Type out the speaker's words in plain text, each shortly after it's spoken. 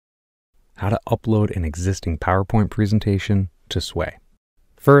how to upload an existing PowerPoint presentation to Sway.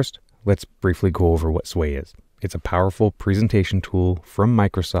 First, let's briefly go over what Sway is. It's a powerful presentation tool from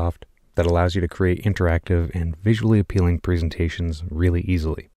Microsoft that allows you to create interactive and visually appealing presentations really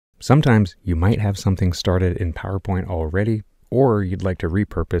easily. Sometimes you might have something started in PowerPoint already, or you'd like to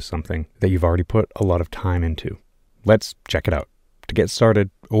repurpose something that you've already put a lot of time into. Let's check it out. To get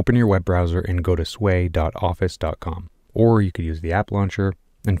started, open your web browser and go to sway.office.com, or you could use the app launcher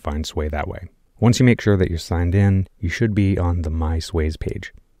and find Sway that way. Once you make sure that you're signed in, you should be on the My Sways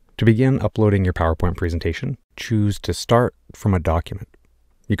page. To begin uploading your PowerPoint presentation, choose to start from a document.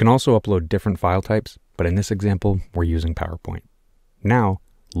 You can also upload different file types, but in this example, we're using PowerPoint. Now,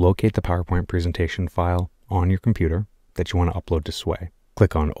 locate the PowerPoint presentation file on your computer that you want to upload to Sway.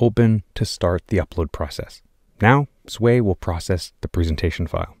 Click on Open to start the upload process. Now, Sway will process the presentation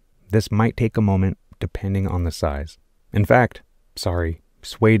file. This might take a moment depending on the size. In fact,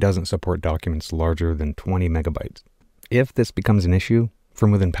 Sway doesn't support documents larger than 20 megabytes. If this becomes an issue,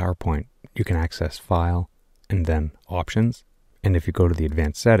 from within PowerPoint, you can access File and then Options. And if you go to the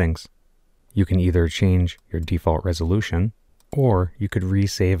advanced settings, you can either change your default resolution, or you could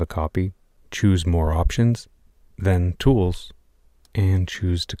resave a copy, choose More Options, then Tools, and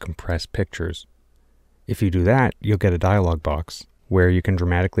choose to compress pictures. If you do that, you'll get a dialog box where you can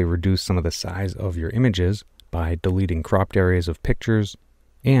dramatically reduce some of the size of your images by deleting cropped areas of pictures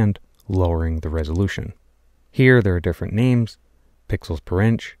and lowering the resolution. Here there are different names, pixels per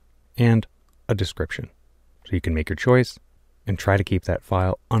inch, and a description. So you can make your choice and try to keep that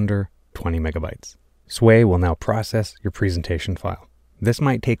file under 20 megabytes. Sway will now process your presentation file. This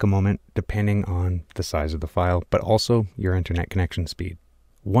might take a moment depending on the size of the file, but also your internet connection speed.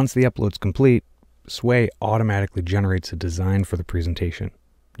 Once the upload's complete, Sway automatically generates a design for the presentation.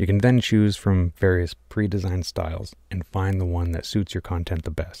 You can then choose from various pre-designed styles and find the one that suits your content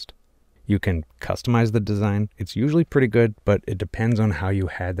the best. You can customize the design. It's usually pretty good, but it depends on how you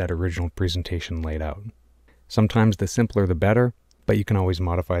had that original presentation laid out. Sometimes the simpler the better, but you can always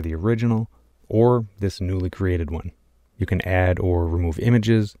modify the original or this newly created one. You can add or remove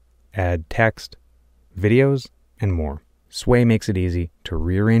images, add text, videos, and more. Sway makes it easy to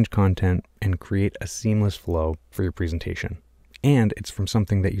rearrange content and create a seamless flow for your presentation. And it's from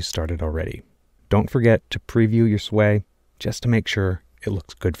something that you started already. Don't forget to preview your Sway just to make sure it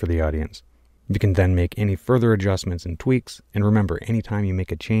looks good for the audience. You can then make any further adjustments and tweaks, and remember, anytime you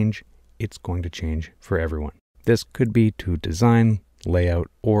make a change, it's going to change for everyone. This could be to design, layout,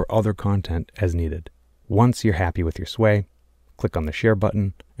 or other content as needed. Once you're happy with your Sway, click on the share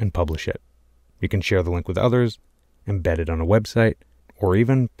button and publish it. You can share the link with others, embed it on a website, or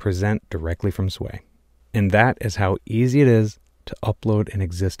even present directly from Sway. And that is how easy it is to upload an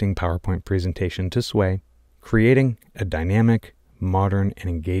existing PowerPoint presentation to Sway, creating a dynamic, modern, and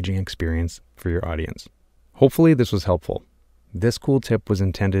engaging experience for your audience. Hopefully this was helpful. This cool tip was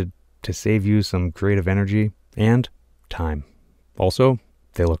intended to save you some creative energy and time. Also,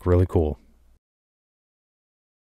 they look really cool.